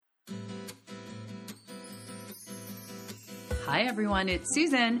Hi, everyone. It's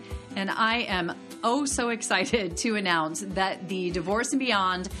Susan, and I am so excited to announce that the Divorce and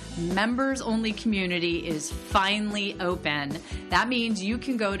Beyond members-only community is finally open. That means you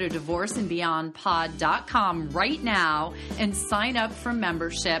can go to divorceandbeyondpod.com right now and sign up for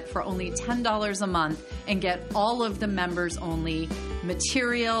membership for only $10 a month and get all of the members-only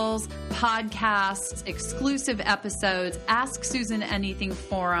materials, podcasts, exclusive episodes, Ask Susan Anything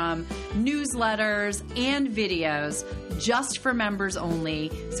forum, newsletters, and videos just for members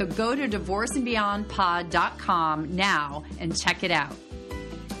only. So go to divorceandbeyondpod.com now and check it out.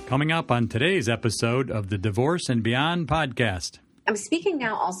 Coming up on today's episode of the Divorce and Beyond podcast. I'm speaking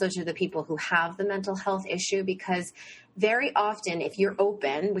now also to the people who have the mental health issue, because very often if you're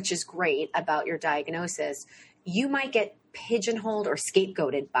open, which is great, about your diagnosis, you might get pigeonholed or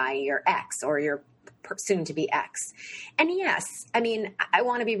scapegoated by your ex or your soon-to-be ex. And yes, I mean, I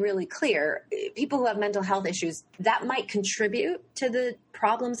want to be really clear. People who have mental health issues, that might contribute to the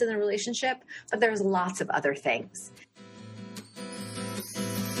problems in the relationship, but there's lots of other things.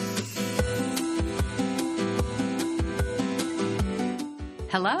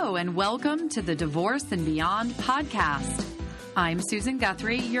 Hello, and welcome to the Divorce and Beyond podcast. I'm Susan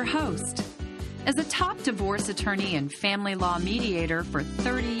Guthrie, your host. As a top divorce attorney and family law mediator for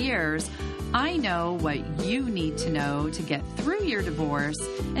 30 years, I know what you need to know to get through your divorce,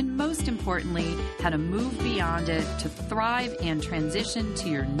 and most importantly, how to move beyond it to thrive and transition to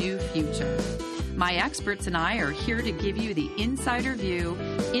your new future. My experts and I are here to give you the insider view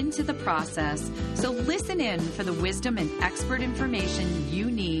into the process, so listen in for the wisdom and expert information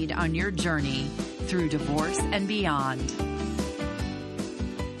you need on your journey through divorce and beyond.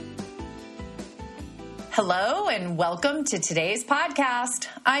 Hello and welcome to today's podcast.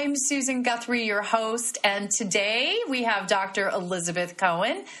 I'm Susan Guthrie, your host, and today we have Dr. Elizabeth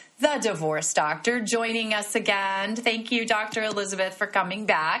Cohen, the divorce doctor, joining us again. Thank you, Dr. Elizabeth, for coming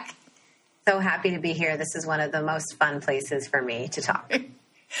back. So happy to be here. This is one of the most fun places for me to talk.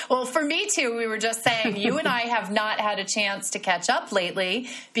 Well, for me too, we were just saying you and I have not had a chance to catch up lately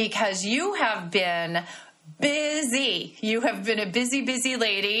because you have been busy. You have been a busy, busy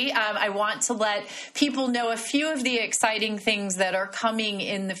lady. I want to let people know a few of the exciting things that are coming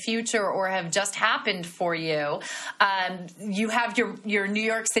in the future or have just happened for you. You have your New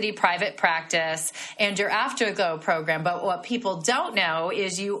York City private practice and your Afterglow program. But what people don't know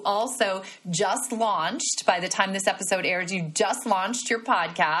is you also just launched, by the time this episode airs, you just launched your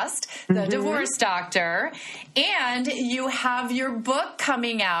podcast, The Divorce Doctor, and you have your book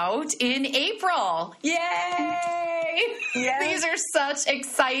coming out in April. Yay! Yes. These are such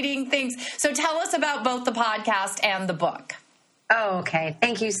exciting things. So tell us about both the podcast and the book. Oh, okay.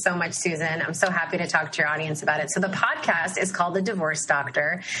 Thank you so much, Susan. I'm so happy to talk to your audience about it. So the podcast is called The Divorce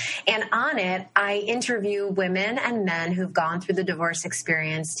Doctor, and on it, I interview women and men who've gone through the divorce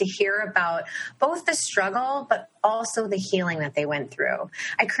experience to hear about both the struggle, but also the healing that they went through.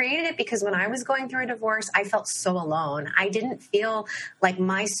 I created it because when I was going through a divorce, I felt so alone. I didn't feel like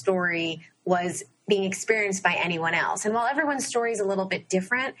my story was being experienced by anyone else. And while everyone's story is a little bit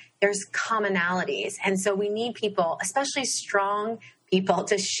different, there's commonalities. And so we need people, especially strong people,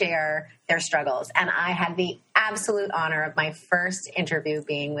 to share their struggles. And I had the absolute honor of my first interview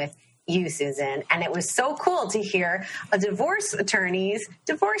being with you, Susan. And it was so cool to hear a divorce attorney's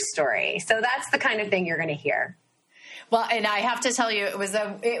divorce story. So that's the kind of thing you're going to hear. Well, and I have to tell you, it was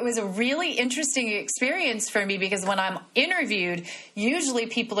a really interesting experience for me because when I'm interviewed, usually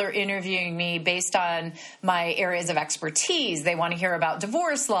people are interviewing me based on my areas of expertise. They want to hear about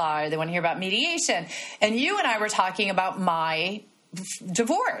divorce law, or they want to hear about mediation. And you and I were talking about my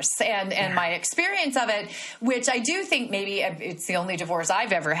divorce and my experience of it, which I do think maybe it's the only divorce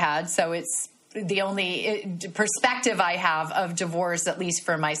I've ever had. So it's the only perspective I have of divorce, at least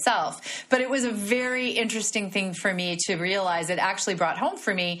for myself. But it was a very interesting thing for me to realize. It actually brought home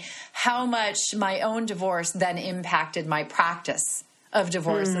for me how much my own divorce then impacted my practice of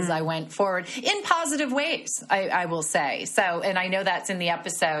divorce as I went forward in positive ways, I will say. So, and I know that's in the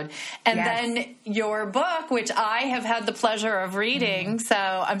episode. And then your book, which I have had the pleasure of reading. So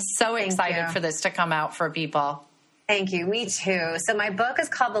I'm so excited for this to come out for people. Thank you. Me too. So my book is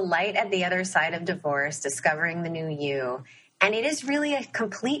called The Light at the Other Side of Divorce, Discovering the New You. And it is really a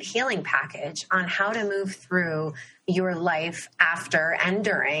complete healing package on how to move through your life after and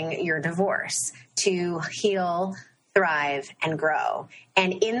during your divorce to heal, thrive, and grow.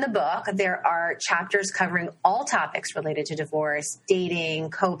 And in the book, there are chapters covering all topics related to divorce, dating,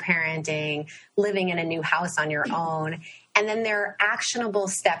 co-parenting, living in a new house on your own. And then there are actionable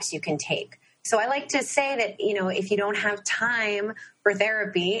steps you can take. So I like to say that, if you don't have time for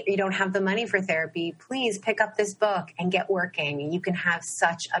therapy, you don't have the money for therapy, please pick up this book and get working. You can have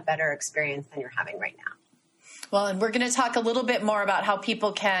such a better experience than you're having right now. Well, and we're going to talk a little bit more about how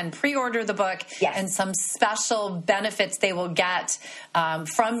people can pre-order the book and some special benefits they will get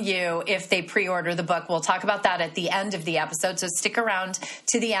from you if they pre-order the book. We'll talk about that at the end of the episode, so stick around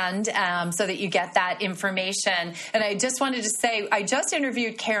to the end so that you get that information. And I just wanted to say, I just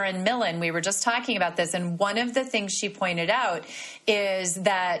interviewed Karen Millen. We were just talking about this, and one of the things she pointed out is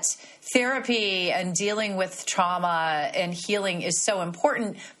that therapy and dealing with trauma and healing is so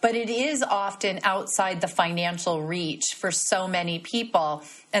important, but it is often outside the financial reach for so many people.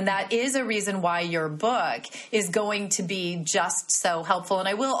 And that is a reason why your book is going to be just so helpful. And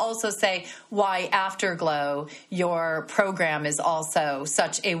I will also say why Afterglow, your program, is also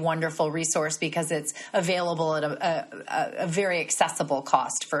such a wonderful resource, because it's available at a very accessible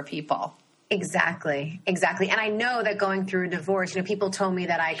cost for people. Exactly. And I know that going through a divorce, people told me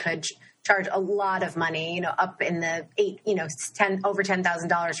that I could charge a lot of money, up in the over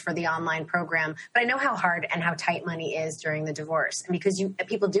 $10,000 for the online program. But I know how hard and how tight money is during the divorce, and because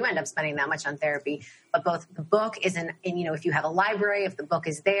people do end up spending that much on therapy. But both the book is if you have a library, if the book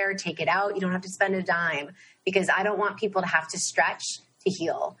is there, take it out. You don't have to spend a dime, because I don't want people to have to stretch to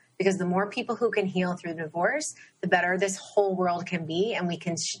heal. Because the more people who can heal through divorce, the better this whole world can be, and we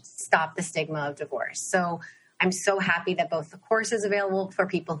can stop the stigma of divorce. So I'm so happy that both the course is available for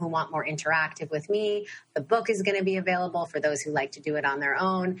people who want more interactive with me. The book is going to be available for those who like to do it on their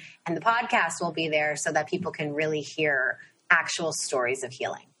own. And the podcast will be there so that people can really hear actual stories of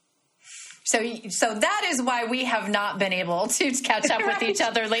healing. So that is why we have not been able to catch up with each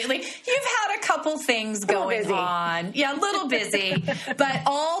other lately. You've had a couple things going on. Yeah, a little busy, but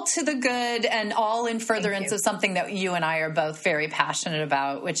all to the good and all in furtherance of something that you and I are both very passionate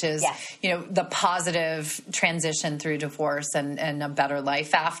about, which is, the positive transition through divorce and a better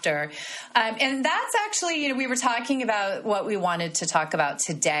life after. And that's actually, we were talking about what we wanted to talk about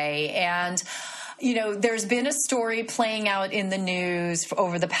today. And there's been a story playing out in the news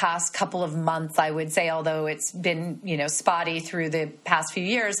over the past couple of months, I would say, although it's been, spotty through the past few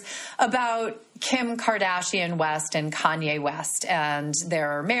years, about Kim Kardashian West and Kanye West and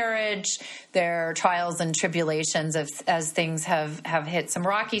their marriage, their trials and tribulations as things have hit some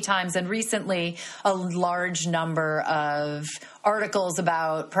rocky times, and recently a large number of articles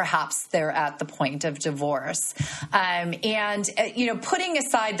about perhaps they're at the point of divorce. Putting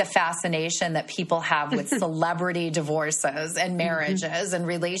aside the fascination that people have with celebrity divorces and marriages and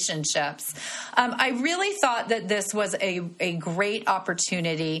relationships, I really thought that this was a great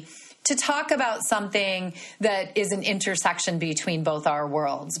opportunity to talk about something that is an intersection between both our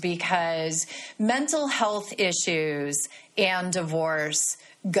worlds, because mental health issues and divorce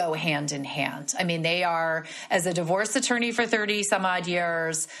go hand in hand. I mean, they are, as a divorce attorney for 30 some odd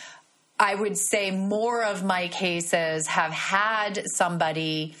years, I would say more of my cases have had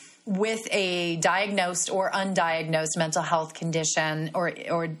somebody with a diagnosed or undiagnosed mental health condition or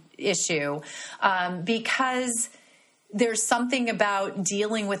issue, because there's something about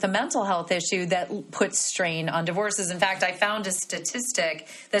dealing with a mental health issue that puts strain on divorces. In fact, I found a statistic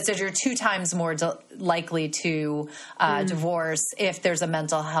that says you're 2 times more likely to divorce if there's a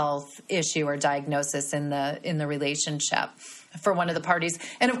mental health issue or diagnosis in the relationship for one of the parties.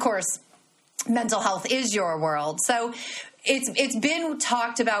 And of course, mental health is your world. So it's been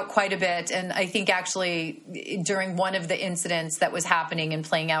talked about quite a bit, and I think actually during one of the incidents that was happening and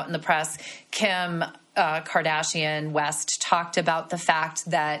playing out in the press, Kim Kardashian West talked about the fact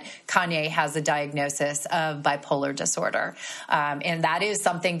that Kanye has a diagnosis of bipolar disorder. And that is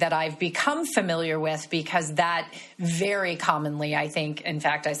something that I've become familiar with, because that very commonly, I think, in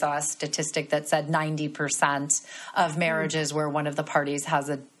fact, I saw a statistic that said 90% of marriages where one of the parties has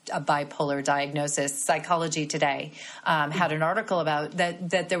a bipolar diagnosis. Psychology Today had an article about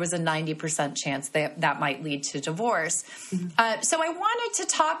that there was a 90% chance that might lead to divorce. So I wanted to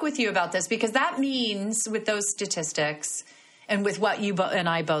talk with you about this, because that means, with those statistics and with what you and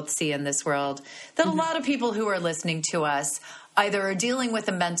I both see in this world, that a lot of people who are listening to us either are dealing with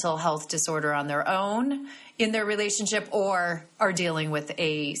a mental health disorder on their own in their relationship, or are dealing with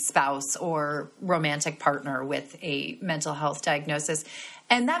a spouse or romantic partner with a mental health diagnosis.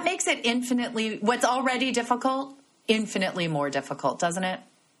 And that makes it what's already difficult, infinitely more difficult, doesn't it?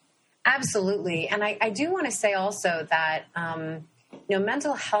 Absolutely. And I do want to say also that,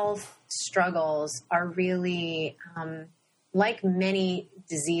 mental health struggles are really like many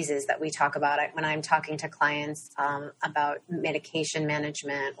diseases that we talk about when I'm talking to clients about medication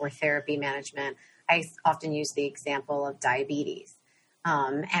management or therapy management. I often use the example of diabetes.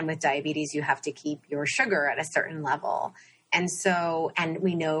 And with diabetes, you have to keep your sugar at a certain level. And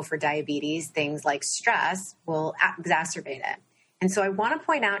we know for diabetes, things like stress will exacerbate it. And so I want to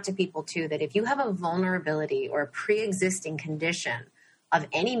point out to people too, that if you have a vulnerability or a pre-existing condition of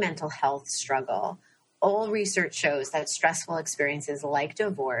any mental health struggle, all research shows that stressful experiences like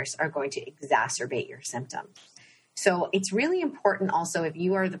divorce are going to exacerbate your symptoms. So it's really important also, if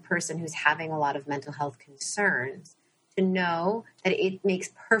you are the person who's having a lot of mental health concerns, to know that it makes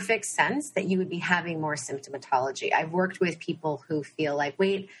perfect sense that you would be having more symptomatology. I've worked with people who feel like,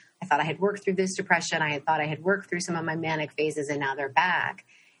 wait, I thought I had worked through this depression. I thought I had worked through some of my manic phases, and now they're back.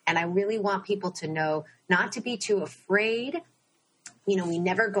 And I really want people to know not to be too afraid. You know, we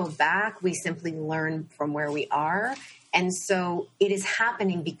never go back. We simply learn from where we are. And so it is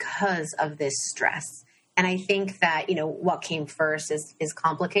happening because of this stress. And I think that, you know, what came first is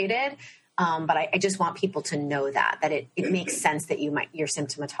complicated. But I just want people to know that it makes sense that your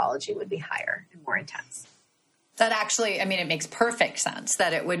symptomatology would be higher and more intense. That actually, I mean, it makes perfect sense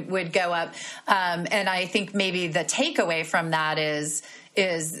that it would go up. And I think maybe the takeaway from that is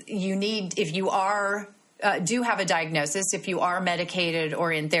you need, if you are do have a diagnosis, if you are medicated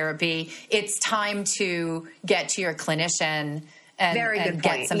or in therapy, it's time to get to your clinician and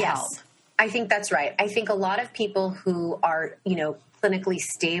get some help. I think that's right. I think a lot of people who are, you know, clinically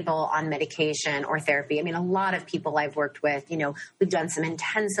stable on medication or therapy. I mean, a lot of people I've worked with, you know, we've done some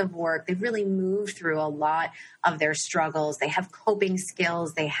intensive work. They've really moved through a lot of their struggles. They have coping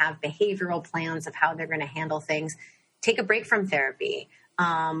skills. They have behavioral plans of how they're going to handle things. Take a break from therapy,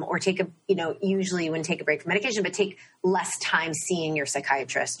 or usually you wouldn't take a break from medication, but take less time seeing your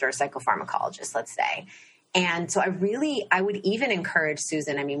psychiatrist or psychopharmacologist, let's say. And so I would even encourage,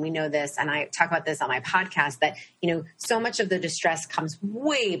 Susan, I mean, we know this, and I talk about this on my podcast, that, you know, so much of the distress comes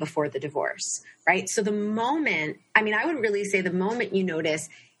way before the divorce, right? So I would really say the moment you notice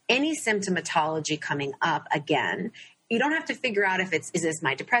any symptomatology coming up again, you don't have to figure out is this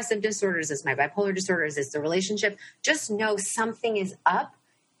my depressive disorder? Is this my bipolar disorder? Is this the relationship? Just know something is up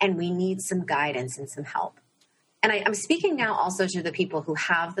and we need some guidance and some help. And I'm speaking now also to the people who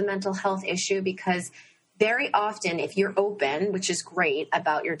have the mental health issue, because very often, if you're open, which is great,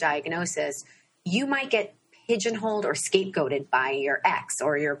 about your diagnosis, you might get pigeonholed or scapegoated by your ex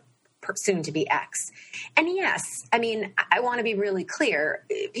or your soon-to-be ex. And yes, I mean, I want to be really clear.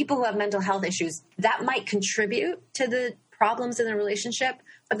 People who have mental health issues, that might contribute to the problems in the relationship,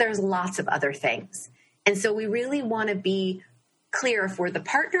 but there's lots of other things. And so we really want to be clear for the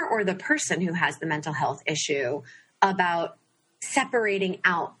partner or the person who has the mental health issue about separating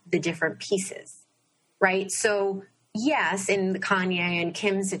out the different pieces. Right. So, yes, in the Kanye and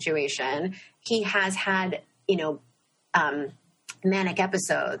Kim situation, he has had, manic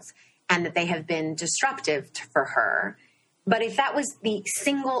episodes, and that they have been disruptive for her. But if that was the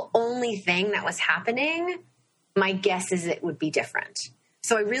single only thing that was happening, my guess is it would be different.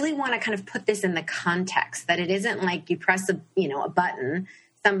 So I really want to kind of put this in the context that it isn't like you press a button,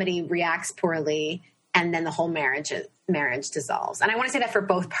 somebody reacts poorly, and then the whole marriage dissolves. And I want to say that for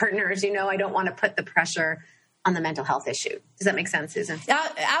both partners. I don't want to put the pressure on the mental health issue. Does that make sense, Susan?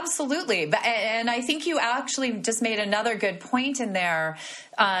 Absolutely. And I think you actually just made another good point in there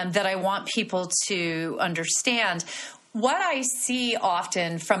that I want people to understand. What I see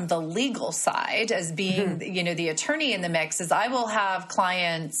often from the legal side as being, the attorney in the mix is I will have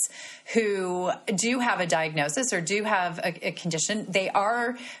clients who do have a diagnosis or do have a condition. They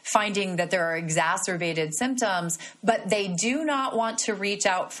are finding that there are exacerbated symptoms, but they do not want to reach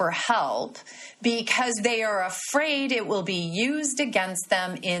out for help because they are afraid it will be used against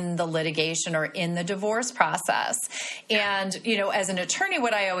them in the litigation or in the divorce process. And, as an attorney,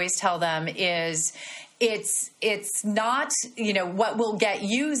 what I always tell them is, it's not, what will get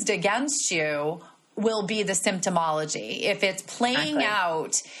used against you will be the symptomology. If it's playing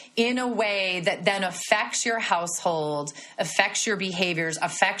out in a way that then affects your household, affects your behaviors,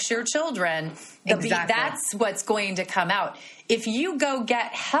 affects your children, that's what's going to come out. If you go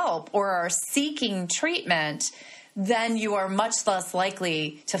get help or are seeking treatment, then you are much less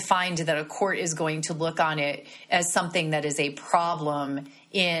likely to find that a court is going to look on it as something that is a problem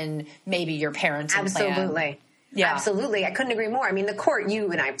in maybe your parenting plan. Yeah. Absolutely. I couldn't agree more. I mean, the court,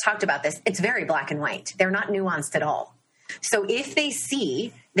 you and I have talked about this, it's very black and white. They're not nuanced at all. So if they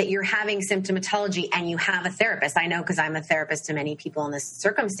see that you're having symptomatology and you have a therapist, I know because I'm a therapist to many people in this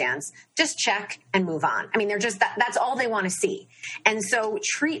circumstance, just check and move on. I mean, they're just, that's all they want to see. And so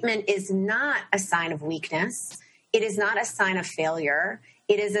treatment is not a sign of weakness. It is not a sign of failure.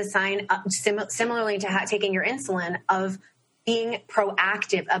 It is a sign, similarly to taking your insulin, of being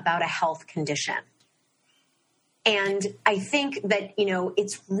proactive about a health condition. And I think that,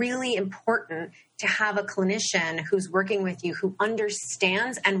 it's really important to have a clinician who's working with you, who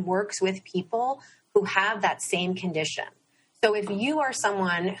understands and works with people who have that same condition. So if you are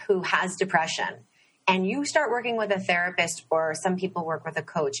someone who has depression and you start working with a therapist, or some people work with a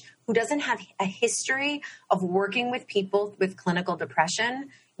coach who doesn't have a history of working with people with clinical depression,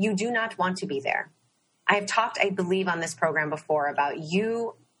 you do not want to be there. I have talked, I believe, on this program before about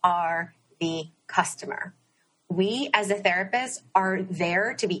you are the customer. We, as a therapist, are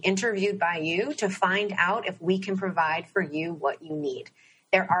there to be interviewed by you to find out if we can provide for you what you need.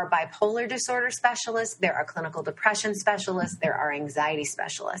 There are bipolar disorder specialists. There are clinical depression specialists. There are anxiety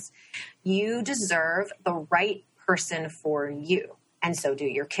specialists. You deserve the right person for you. And so do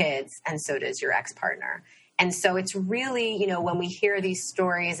your kids. And so does your ex-partner. And so it's really, when we hear these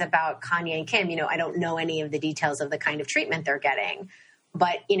stories about Kanye and Kim, I don't know any of the details of the kind of treatment they're getting.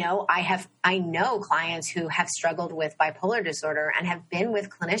 But, I know clients who have struggled with bipolar disorder and have been with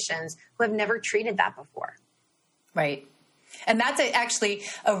clinicians who have never treated that before. Right. And that's actually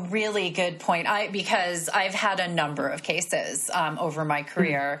a really good point. Because I've had a number of cases over my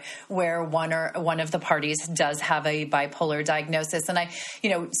career where one of the parties does have a bipolar diagnosis, and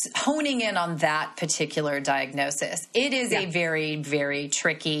honing in on that particular diagnosis, it is a very, very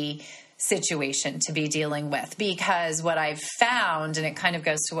tricky situation to be dealing with, because what I've found, and it kind of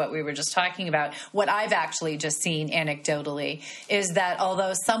goes to what we were just talking about, what I've actually just seen anecdotally is that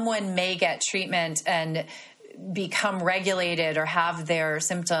although someone may get treatment and become regulated or have their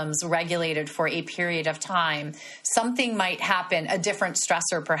symptoms regulated for a period of time, something might happen, a different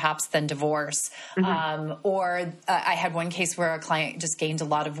stressor perhaps than divorce. Or I had one case where a client just gained a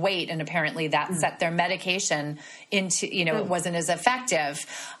lot of weight, and apparently that set their medication into, it wasn't as effective.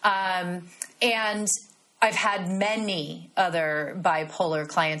 And I've had many other bipolar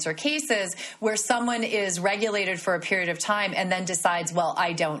clients or cases where someone is regulated for a period of time and then decides, well,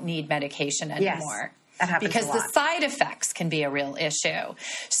 I don't need medication anymore. Yes. Because the side effects can be a real issue.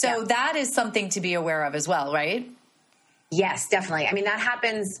 So that is something to be aware of as well, right? Yes, definitely. I mean, that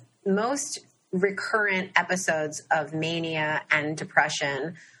happens. Most recurrent episodes of mania and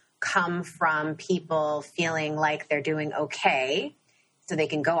depression come from people feeling like they're doing okay, so they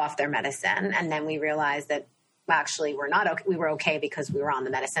can go off their medicine. And then we realize that, well, actually, we're not okay. We were okay because we were on the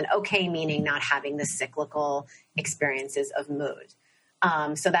medicine. Okay, meaning not having the cyclical experiences of mood.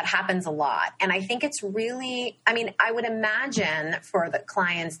 So that happens a lot. And I think it's really, I would imagine for the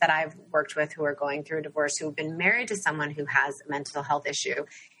clients that I've worked with who are going through a divorce, who've been married to someone who has a mental health issue,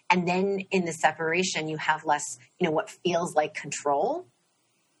 and then in the separation, you have less, what feels like control.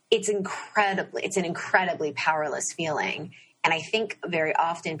 It's an incredibly powerless feeling. And I think very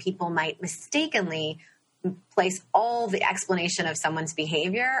often people might mistakenly place all the explanation of someone's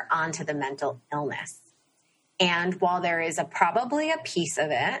behavior onto the mental illness. And while there is probably a piece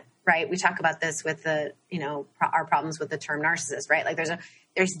of it, right? We talk about this with our problems with the term narcissist, right? Like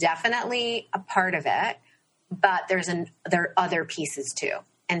there's definitely a part of it, but there are other pieces too.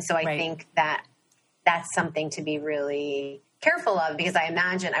 And so I think that that's something to be really careful of, because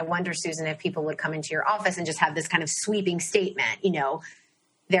I wonder, Susan, if people would come into your office and just have this kind of sweeping statement,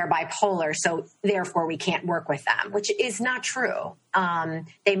 they're bipolar, so therefore we can't work with them, which is not true.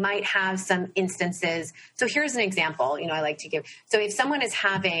 They might have some instances. So here's an example, I like to give. So if someone is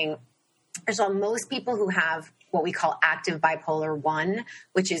having, most people who have what we call active bipolar 1,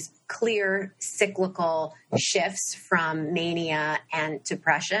 which is clear cyclical shifts from mania and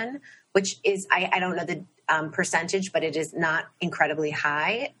depression, which is, I don't know the percentage, but it is not incredibly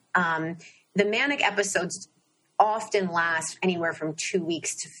high. The manic episodes often last anywhere from 2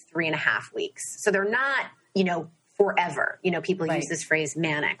 weeks to 3.5 weeks. So they're not, forever. People use this phrase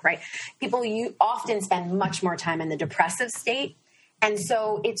manic, right? People often spend much more time in the depressive state. And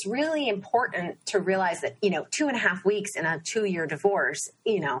so it's really important to realize that, 2.5 weeks in a 2-year divorce,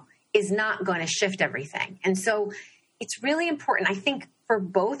 is not going to shift everything. And so it's really important, I think, for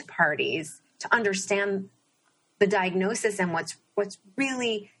both parties to understand the diagnosis and what's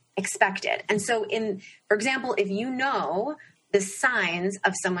really expected. And so for example, if the signs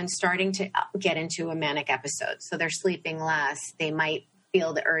of someone starting to get into a manic episode, so they're sleeping less, they might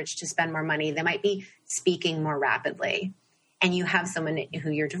feel the urge to spend more money, they might be speaking more rapidly, and you have someone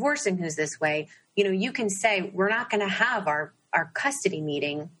who you're divorcing who's this way, you can say, we're not going to have our custody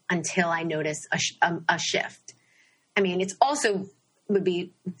meeting until I notice a shift. It's also would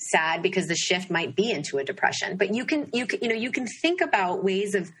be sad because the shift might be into a depression, but you can think about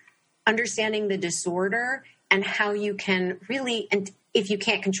ways of understanding the disorder and how you can really, and if you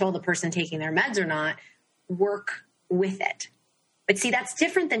can't control the person taking their meds or not, work with it. But see, that's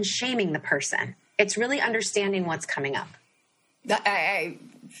different than shaming the person. It's really understanding what's coming up. I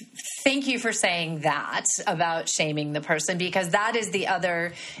thank you for saying that about shaming the person, because that is the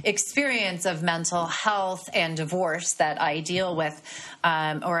other experience of mental health and divorce that I deal with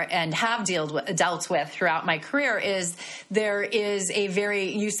and have dealt with throughout my career. Is there is a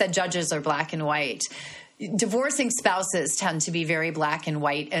very, you said judges are black and white. Divorcing spouses tend to be very black and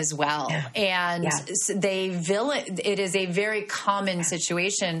white as well. Yeah. And it is a very common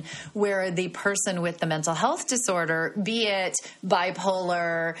situation where the person with the mental health disorder, be it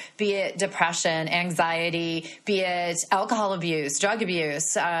bipolar, be it depression, anxiety, be it alcohol abuse, drug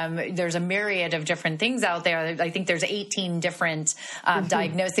abuse, there's a myriad of different things out there. I think there's 18 different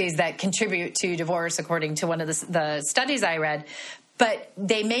diagnoses that contribute to divorce, according to one of the studies I read. But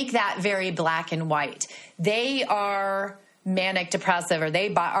they make that very black and white. They are manic depressive, or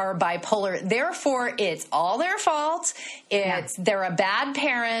they are bipolar. Therefore, it's all their fault. They're a bad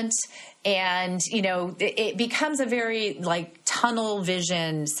parent. And, it becomes a very tunnel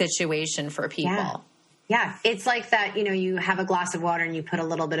vision situation for people. Yeah. It's like that, you have a glass of water and you put a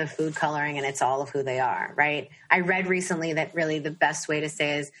little bit of food coloring and it's all of who they are, right? I read recently that really the best way to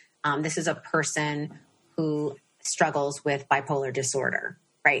say is this is a person who struggles with bipolar disorder,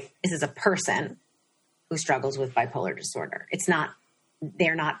 right? This is a person who struggles with bipolar disorder.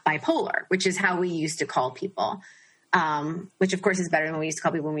 They're not bipolar, which is how we used to call people, which of course is better than we used to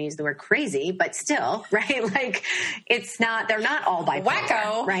call people when we use the word crazy, but still, right? They're not all bipolar,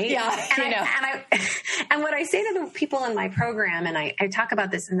 wacko, right? Yeah. And what I say to the people in my program, and I talk about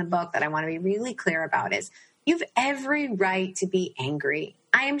this in the book that I want to be really clear about, is you've every right to be angry.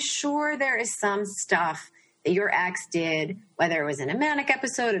 I am sure there is some stuff that your ex did, whether it was in a manic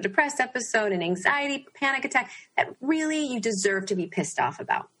episode, a depressed episode, an anxiety, panic attack, that really you deserve to be pissed off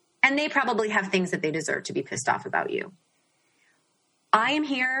about. And they probably have things that they deserve to be pissed off about you. I am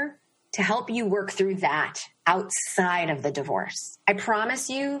here to help you work through that outside of the divorce. I promise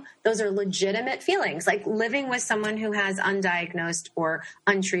you, those are legitimate feelings. Like living with someone who has undiagnosed or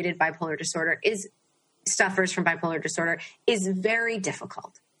untreated bipolar disorder suffers from bipolar disorder is very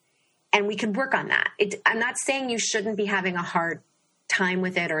difficult. And we can work on that. I'm not saying you shouldn't be having a hard time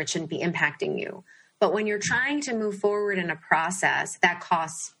with it or it shouldn't be impacting you. But when you're trying to move forward in a process that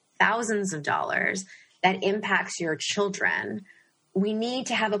costs thousands of dollars, that impacts your children, we need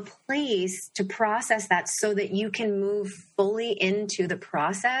to have a place to process that so that you can move fully into the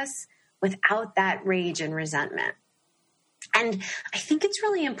process without that rage and resentment. And I think it's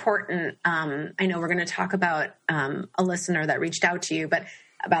really important. I know we're going to talk about a listener that reached out to you, but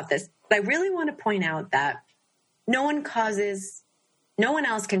about this. But I really want to point out that no one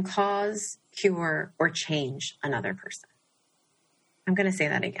else can cause, cure, or change another person. I'm going to say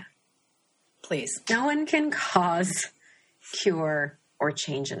that again. Please. No one can cause, cure, or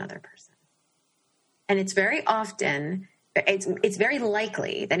change another person. And it's very often, it's very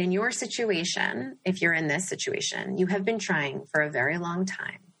likely that in your situation, if you're in this situation, you have been trying for a very long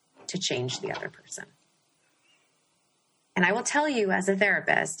time to change the other person. And I will tell you, as a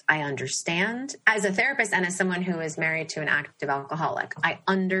therapist, I understand. As a therapist and as someone who is married to an active alcoholic, I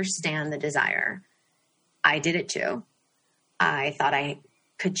understand the desire. I did it too. I thought I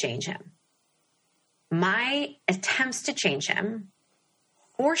could change him. My attempts to change him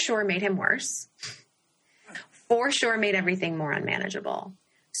for sure made him worse, for sure made everything more unmanageable.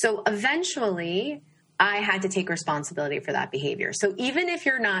 So eventually, I had to take responsibility for that behavior. So even if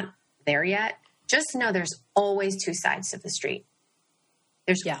you're not there yet, just know there's always two sides to the street.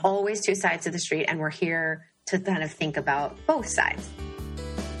 There's always two sides to the street, and we're here to kind of think about both sides.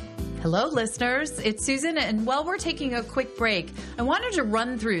 Hello, listeners. It's Susan, and while we're taking a quick break, I wanted to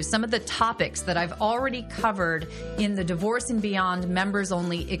run through some of the topics that I've already covered in the Divorce and Beyond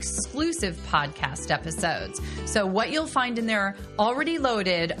members-only exclusive podcast episodes. So what you'll find in there already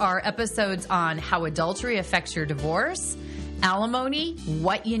loaded are episodes on how adultery affects your divorce, alimony,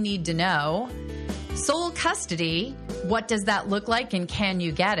 what you need to know, sole custody, what does that look like and can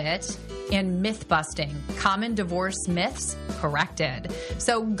you get it? And myth busting, common divorce myths corrected.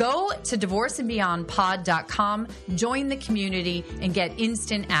 So go to divorceandbeyondpod.com, join the community, and get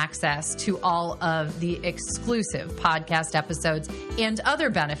instant access to all of the exclusive podcast episodes and other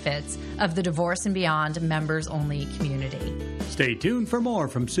benefits of the Divorce and Beyond members-only community. Stay tuned for more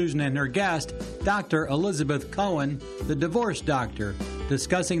from Susan and her guest, Dr. Elizabeth Cohen, the divorce doctor,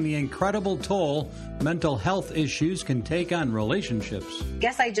 discussing the incredible toll mental health issues can take on relationships. I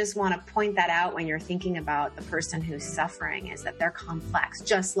guess I just want to point that out when you're thinking about the person who's suffering, is that they're complex,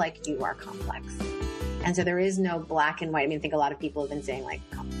 just like you are complex. And so there is no black and white. I mean, I think a lot of people have been saying like,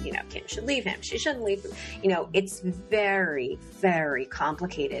 Kim should leave him. She shouldn't leave him. It's very, very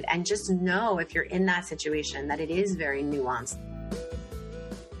complicated. And just know if you're in that situation that it is very nuanced.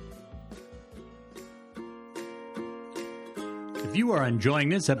 If you are enjoying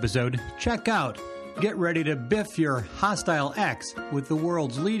this episode, check out Get Ready to Biff Your Hostile Ex with the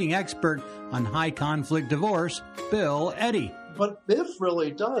world's leading expert on high conflict divorce, Bill Eddy. What Biff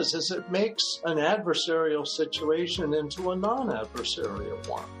really does is it makes an adversarial situation into a non-adversarial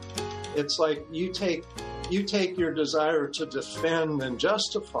one. It's like you take your desire to defend and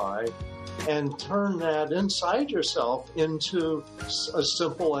justify and turn that inside yourself into a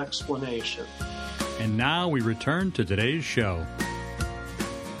simple explanation. And now we return to today's show.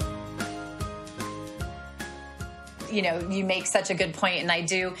 You make such a good point. And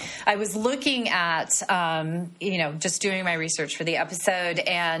I was looking at, just doing my research for the episode.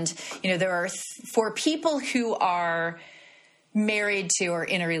 And, there are, for people who are married to or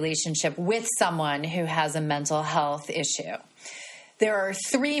in a relationship with someone who has a mental health issue, there are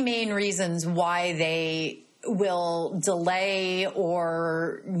three main reasons why they will delay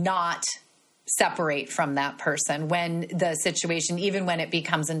or not separate from that person when the situation, even when it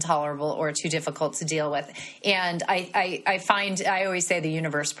becomes intolerable or too difficult to deal with. And I always say the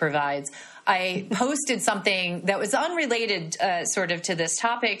universe provides. I posted something that was unrelated sort of to this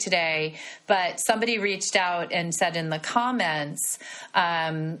topic today, but somebody reached out and said in the comments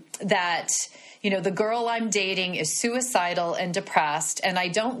that the girl I'm dating is suicidal and depressed, and I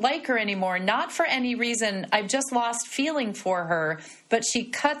don't like her anymore, not for any reason. I've just lost feeling for her, but she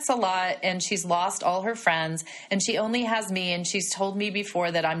cuts a lot, and she's lost all her friends, and she only has me, and she's told me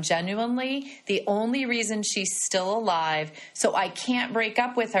before that I'm genuinely the only reason she's still alive, so I can't break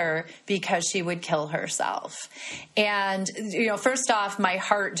up with her because she would kill herself. And, first off, my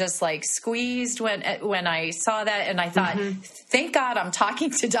heart just squeezed when I saw that, and I thought, thank God I'm talking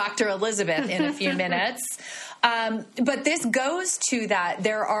to Dr. Elizabeth in a few minutes. But this goes to that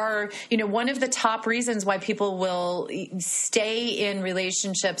there are, one of the top reasons why people will stay in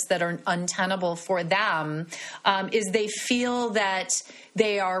relationships that are untenable for them is they feel that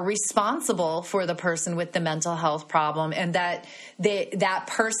they are responsible for the person with the mental health problem, and that that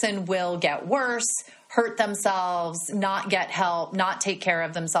person will get worse, hurt themselves, not get help, not take care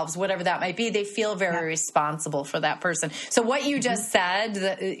of themselves, whatever that might be. They feel very responsible for that person. So what you just said,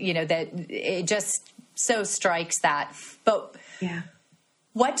 that it just so strikes that. But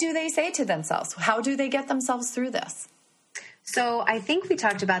what do they say to themselves? How do they get themselves through this? So I think we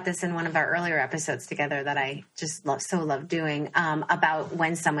talked about this in one of our earlier episodes together that I just love doing about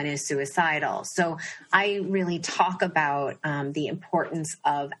when someone is suicidal. So I really talk about the importance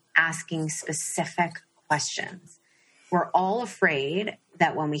of asking specific questions. We're all afraid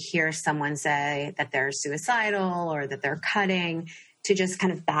that when we hear someone say that they're suicidal or that they're cutting, to just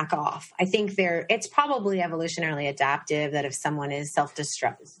kind of back off. I think it's probably evolutionarily adaptive that if someone is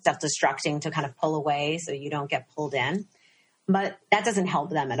self-destructing to kind of pull away so you don't get pulled in. But that doesn't help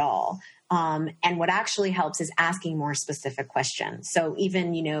them at all. And what actually helps is asking more specific questions. So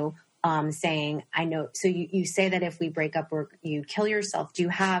even, saying, I know, so you say that if we break up or you kill yourself, do you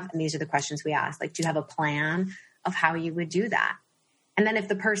have, and these are the questions we ask, do you have a plan of how you would do that? And then if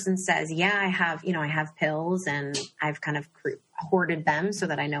the person says, yeah, I have pills and I've kind of hoarded them so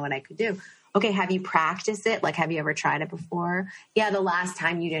that I know what I could do. Okay, have you practiced it? Have you ever tried it before? Yeah, the last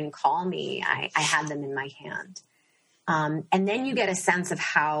time you didn't call me, I had them in my hand. And then you get a sense of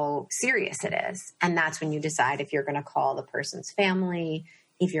how serious it is. And that's when you decide if you're going to call the person's family,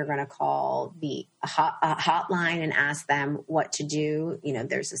 if you're going to call a hotline and ask them what to do.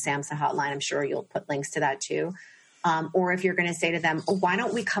 There's a SAMHSA hotline. I'm sure you'll put links to that too. Or if you're going to say to them, why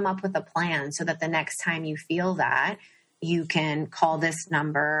don't we come up with a plan so that the next time you feel that, you can call this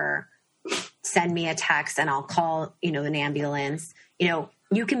number, send me a text, and I'll call, an ambulance.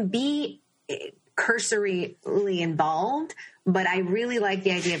 You can be cursorily involved, but I really like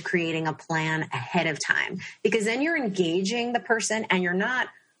the idea of creating a plan ahead of time, because then you're engaging the person and you're not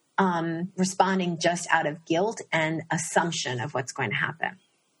responding just out of guilt and assumption of what's going to happen.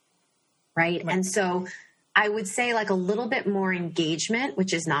 Right. And so I would say a little bit more engagement,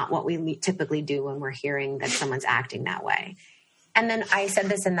 which is not what we typically do when we're hearing that someone's acting that way. And then I said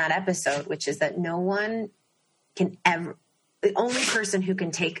this in that episode, which is that no one can ever, the only person who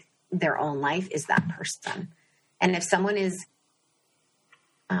can take their own life is that person. And if someone is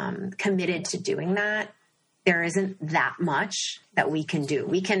committed to doing that, there isn't that much that we can do.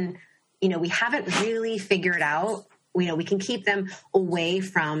 We can, we haven't really figured out, we can keep them away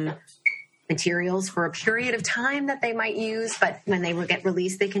from materials for a period of time that they might use, but when they will get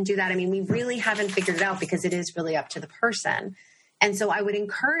released, they can do that. I mean, we really haven't figured it out because it is really up to the person. And so I would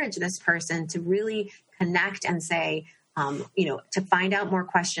encourage this person to really connect and say, to find out more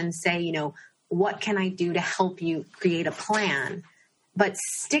questions, say, what can I do to help you create a plan? But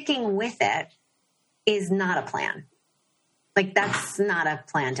sticking with it is not a plan. Like, that's not a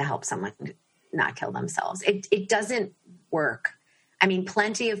plan to help someone not kill themselves. It doesn't work. I mean,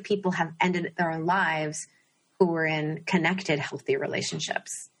 plenty of people have ended their lives who were in connected, healthy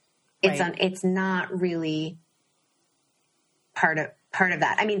relationships. Right. It's not really part of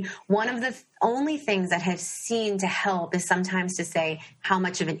that. I mean, one of the only things that have seen to help is sometimes to say how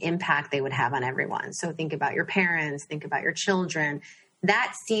much of an impact they would have on everyone. So think about your parents, think about your children.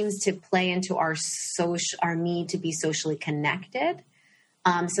 That seems to play into our need to be socially connected.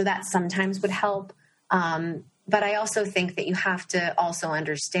 So that sometimes would help. But I also think that you have to also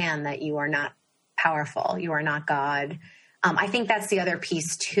understand that you are not powerful. You are not God. I think that's the other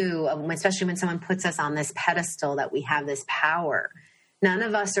piece too, especially when someone puts us on this pedestal that we have this power. None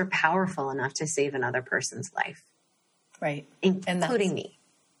of us are powerful enough to save another person's life. Right. Including me.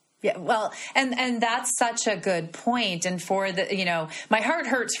 Yeah, well, and that's such a good point. And for my heart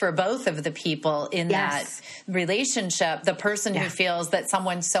hurts for both of the people in that relationship. The person who feels that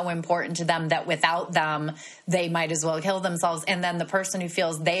someone's so important to them that without them, they might as well kill themselves. And then the person who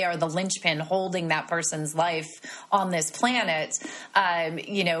feels they are the linchpin holding that person's life on this planet.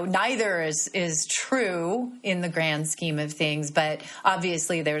 Neither is true in the grand scheme of things, but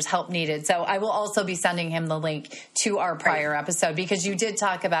obviously there's help needed. So I will also be sending him the link to our prior episode, because you did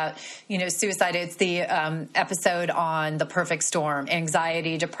talk about suicide. It's the episode on the perfect storm: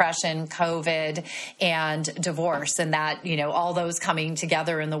 anxiety, depression, COVID, and divorce. And that, all those coming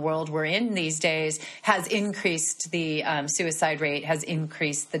together in the world we're in these days has increased the suicide rate, has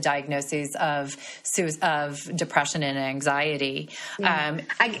increased the diagnoses of depression and anxiety.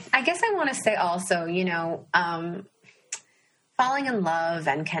 I guess I want to say also, falling in love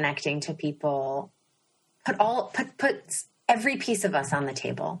and connecting to people put every piece of us on the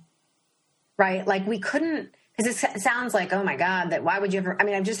table, right? Like, we couldn't, because it sounds like, oh my God, that why would you ever, I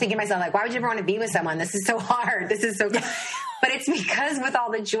mean, I'm just thinking to myself, like, why would you ever want to be with someone? This is so hard. This is so, but it's because with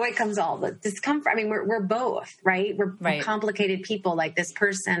all the joy comes all the discomfort. I mean, we're both, right? We're complicated people. Like, this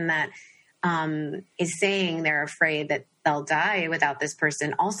person that is saying they're afraid that they'll die without this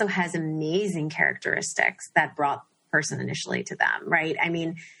person also has amazing characteristics that brought the person initially to them, right? I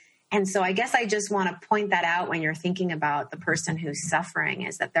mean, and so I guess I just want to point that out when you're thinking about the person who's suffering,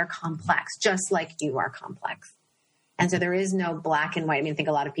 is that they're complex, just like you are complex. And so there is no black and white. I mean, I think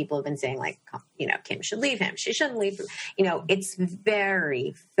a lot of people have been saying, like, Kim should leave him. She shouldn't leave him. It's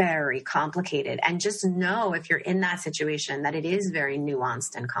very, very complicated. And just know, if you're in that situation, that it is very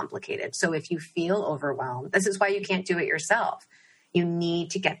nuanced and complicated. So if you feel overwhelmed, this is why you can't do it yourself. You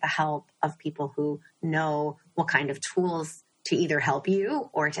need to get the help of people who know what kind of tools to either help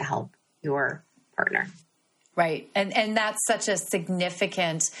you or to help your partner. Right. And that's such a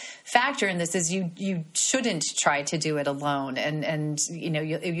significant factor in this, is you shouldn't try to do it alone. And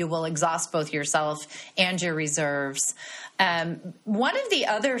you will exhaust both yourself and your reserves. One of the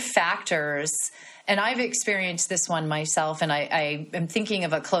other factors, and I've experienced this one myself, and I am thinking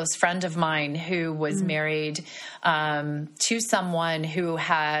of a close friend of mine who was married to someone who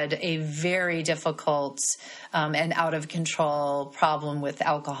had a very difficult and out of control problem with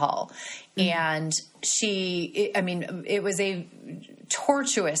alcohol. And it was a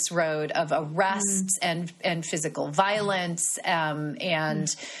tortuous road of arrests and physical violence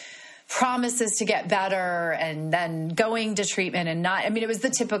and promises to get better, and then going to treatment and not. I mean, it was the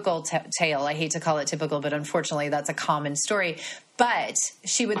typical tale. I hate to call it typical, but unfortunately that's a common story. But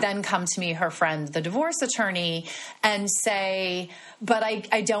she would then come to me, her friend, the divorce attorney, and say, but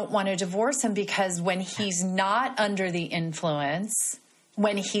I don't want to divorce him because when he's not under the influence,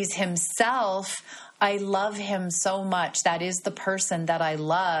 when he's himself, I love him so much. That is the person that I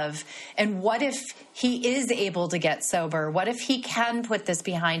love. And what if he is able to get sober? What if he can put this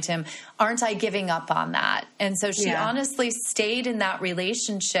behind him? Aren't I giving up on that? And so she honestly stayed in that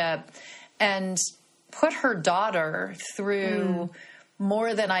relationship and put her daughter through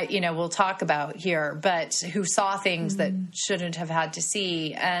more than we'll talk about here, but who saw things that shouldn't have had to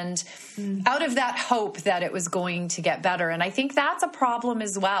see. And out of that hope that it was going to get better. And I think that's a problem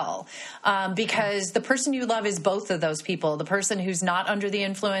as well, because the person you love is both of those people, the person who's not under the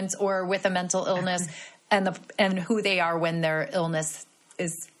influence or with a mental illness, and who they are when their illness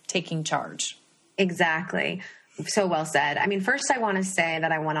is taking charge. Exactly. So well said. I mean, first I want to say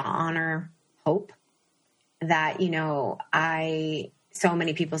that I want to honor hope, that, so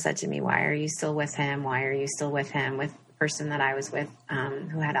many people said to me, why are you still with him? Why are you still with him? With the person that I was with,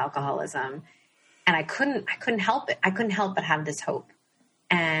 who had alcoholism. And I couldn't help it. I couldn't help but have this hope.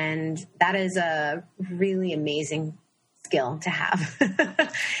 And that is a really amazing skill to have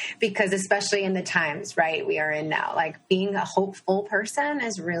because especially in the times, right, we are in now, like being a hopeful person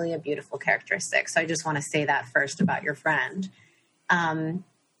is really a beautiful characteristic. So I just want to say that first about your friend. And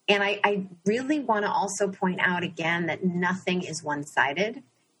I really want to also point out again that nothing is one-sided.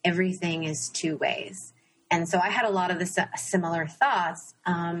 Everything is two ways. And so I had a lot of the similar thoughts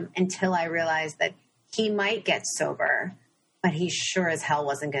until I realized that he might get sober, but he sure as hell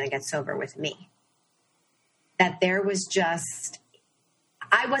wasn't going to get sober with me. That there was just,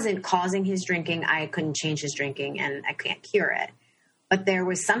 I wasn't causing his drinking. I couldn't change his drinking and I can't cure it. But there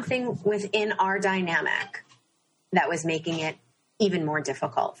was something within our dynamic that was making it even more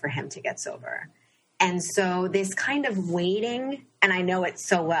difficult for him to get sober. And so this kind of waiting, and I know it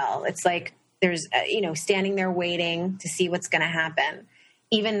so well, it's like there's, standing there waiting to see what's going to happen.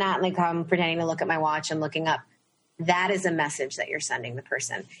 Even that, like I'm pretending to look at my watch and looking up. That is a message that you're sending the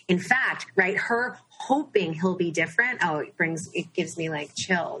person. In fact, right, her hoping he'll be different. Oh, it gives me like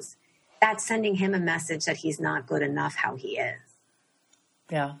chills. That's sending him a message that he's not good enough how he is.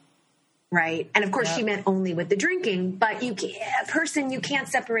 Yeah. Right. And of course she meant only with the drinking, but you can't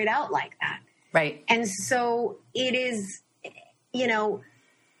separate out like that. Right. And so it is,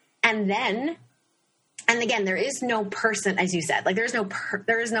 and again, there is no person, as you said, like there is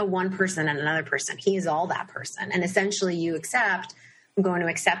no one person and another person. He is all that person. And essentially I'm going to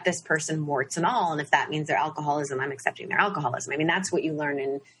accept this person warts and all. And if that means their alcoholism, I'm accepting their alcoholism. I mean, that's what you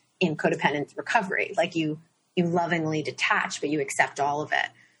learn in codependent recovery. Like you lovingly detach, but you accept all of it.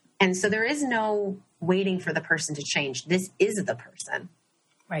 And so there is no waiting for the person to change. This is the person.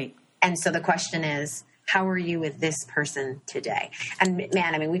 Right. And so the question is, how are you with this person today? And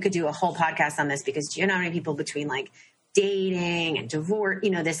man, I mean, we could do a whole podcast on this because do you know how many people between like dating and divorce,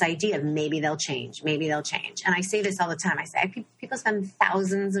 this idea of maybe they'll change. And I say this all the time. I say, people spend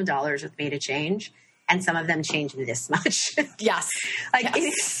thousands of dollars with me to change. And some of them change this much. Yes. It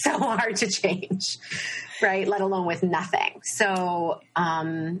is so hard to change, right? Let alone with nothing. So,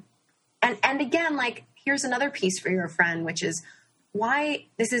 and again, like, here's another piece for your friend, which is why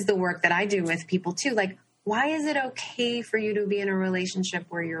this is the work that I do with people too. Like, why is it okay for you to be in a relationship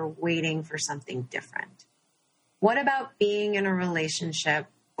where you're waiting for something different? What about being in a relationship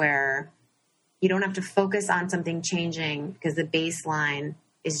where you don't have to focus on something changing because the baseline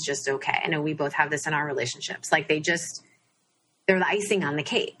is just okay? I know we both have this in our relationships. Like they're the icing on the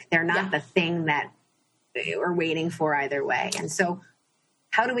cake. They're not the thing that we're waiting for either way. And so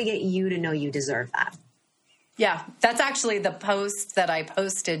how do we get you to know you deserve that? Yeah, that's actually the post that I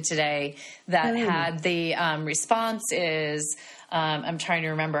posted today that had the response is, I'm trying to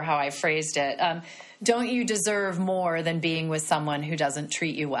remember how I phrased it. Don't you deserve more than being with someone who doesn't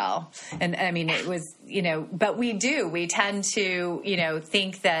treat you well? And I mean, it was, but we do. We tend to,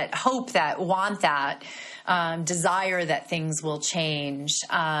 think that, hope that, want that, desire that things will change.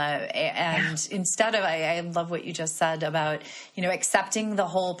 And instead of, I love what you just said about, accepting the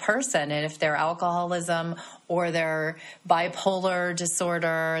whole person. And if their alcoholism or their bipolar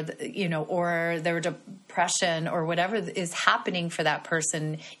disorder, or their depression or whatever is happening for that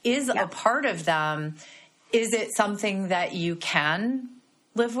person is a part of them, is it something that you can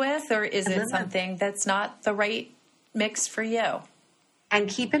live with, or is it something that's not the right mix for you? And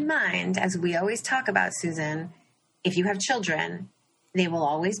keep in mind, as we always talk about, Susan, if you have children, they will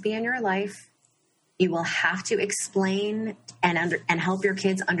always be in your life. You will have to explain and help your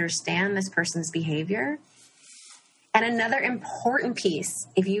kids understand this person's behavior. And another important piece,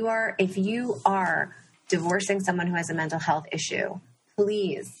 if you are divorcing someone who has a mental health issue,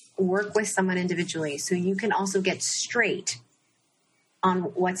 please work with someone individually so you can also get straight on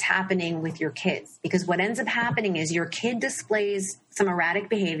what's happening with your kids. Because what ends up happening is your kid displays some erratic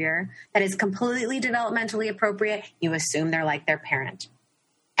behavior that is completely developmentally appropriate. You assume they're like their parent.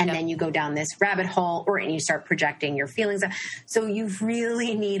 And then you go down this rabbit hole and you start projecting your feelings. So you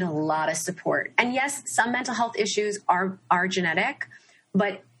really need a lot of support. And yes, some mental health issues are genetic,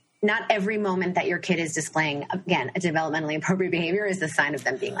 but not every moment that your kid is displaying, again, a developmentally appropriate behavior is the sign of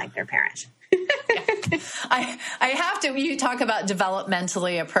them being like their parent. I have to, you talk about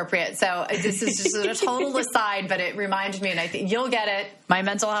developmentally appropriate. So this is just a total aside, but it reminded me, and I think you'll get it, my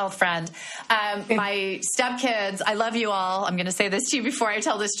mental health friend. My stepkids, I love you all. I'm going to say this to you before I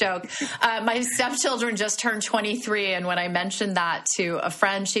tell this joke. My stepchildren just turned 23. And when I mentioned that to a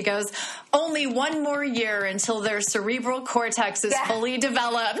friend, she goes, only one more year until their cerebral cortex is fully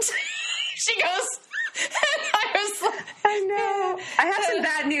developed. She goes, I know. I have some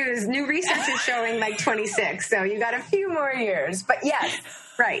bad news. New research is showing like 26, so you got a few more years. But yes,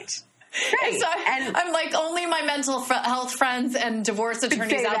 right. Right. So I'm like, only my mental health friends and divorce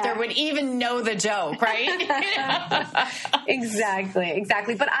attorneys out there would even know the joke, right? Exactly.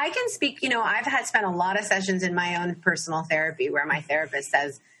 But I can speak, I've spent a lot of sessions in my own personal therapy where my therapist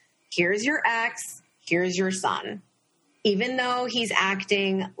says, here's your ex, here's your son. Even though he's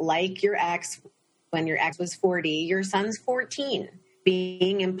acting like your ex when your ex was 40, your son's 14.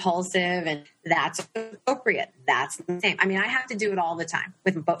 Being impulsive, and that's appropriate. That's the same. I mean, I have to do it all the time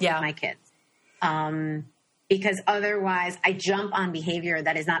with both of my kids. Because otherwise I jump on behavior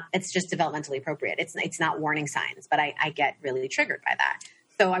that is not, it's just developmentally appropriate. It's not warning signs, but I get really triggered by that.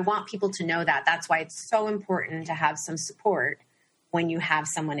 So I want people to know that. That's why it's so important to have some support when you have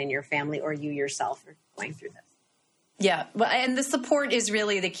someone in your family or you yourself are going through this. Yeah. Well, and the support is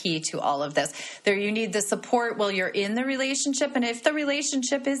really the key to all of this. You need the support while you're in the relationship. And if the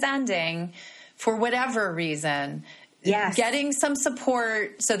relationship is ending for whatever reason, getting some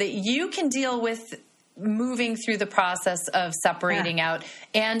support so that you can deal with moving through the process of separating out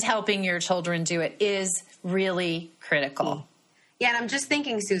and helping your children do it is really critical. Yeah, and I'm just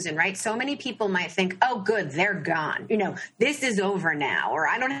thinking, Susan, right? So many people might think, oh, good, they're gone. This is over now, or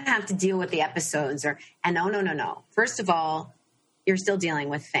I don't have to deal with the episodes. And no. First of all, you're still dealing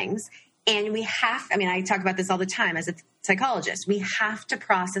with things. And I talk about this all the time as a psychologist. We have to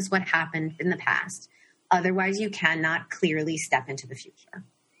process what happened in the past. Otherwise, you cannot clearly step into the future.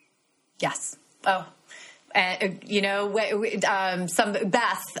 Yes. Oh, Beth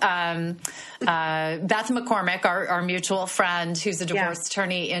McCormick, our mutual friend, who's a divorce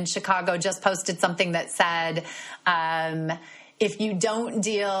attorney in Chicago, just posted something that said, if you don't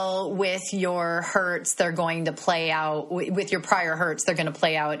deal with your hurts, they're going to play out with your prior hurts. They're going to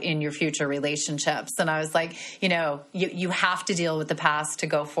play out in your future relationships. And I was like, you have to deal with the past to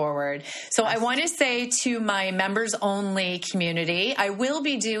go forward. So I want to say to my members only community, I will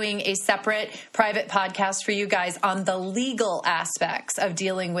be doing a separate private podcast for you guys on the legal aspects of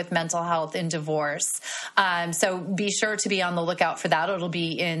dealing with mental health in divorce. So be sure to be on the lookout for that. It'll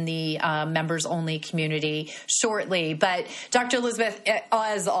be in the members only community shortly. But Dr. Elizabeth,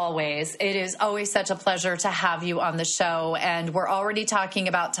 as always, it is always such a pleasure to have you on the show, and we're already talking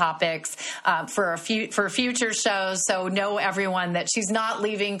about topics for future shows. So know everyone that she's not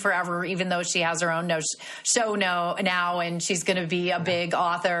leaving forever, even though she has her own show now, and she's going to be a big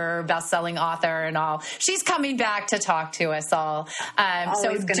author, best-selling author, and all. She's coming back to talk to us all.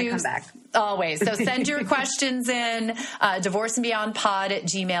 Always going to come back. Always. So send your questions in,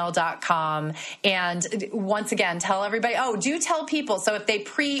 divorceandbeyondpod@gmail.com. And once again, tell everybody, do tell people. So if they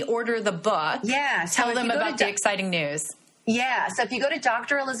pre-order the book, tell them about the exciting news. Yeah. So if you go to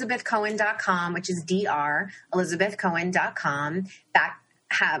drelizabethcohen.com, which is drelizabethcohen.com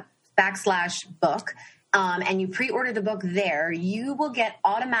 /book, and you pre-order the book there, you will get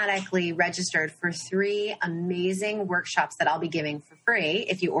automatically registered for 3 amazing workshops that I'll be giving for free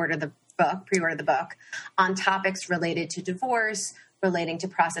if you pre-order the book on topics related to divorce, relating to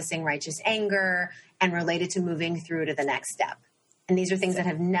processing righteous anger, and related to moving through to the next step. And these are things that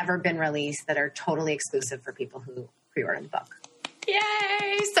have never been released that are totally exclusive for people who pre-order the book.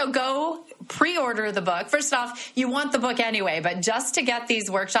 Yay! So go pre-order the book. First off, you want the book anyway, but just to get these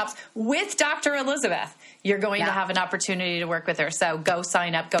workshops with Dr. Elizabeth, you're going to have an opportunity to work with her. So go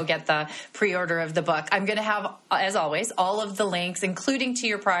sign up, go get the pre-order of the book. I'm going to have, as always, all of the links, including to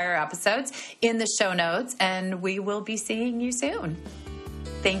your prior episodes, in the show notes, and we will be seeing you soon.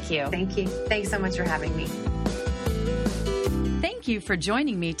 Thank you. Thank you. Thanks so much for having me. Thank you for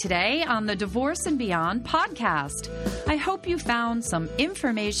joining me today on the Divorce and Beyond podcast. I hope you found some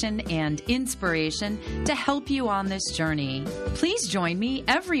information and inspiration to help you on this journey. Please join me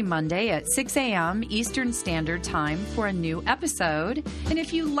every Monday at 6 a.m. Eastern Standard Time for a new episode. And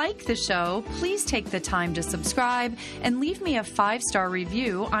if you like the show, please take the time to subscribe and leave me a 5-star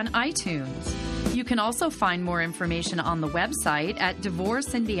review on iTunes. You can also find more information on the website at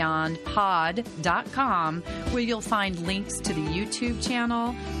divorceandbeyondpod.com, where you'll find links to the YouTube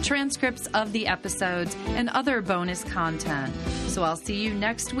channel, transcripts of the episodes, and other bonus content. So I'll see you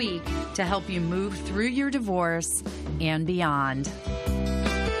next week to help you move through your divorce and beyond.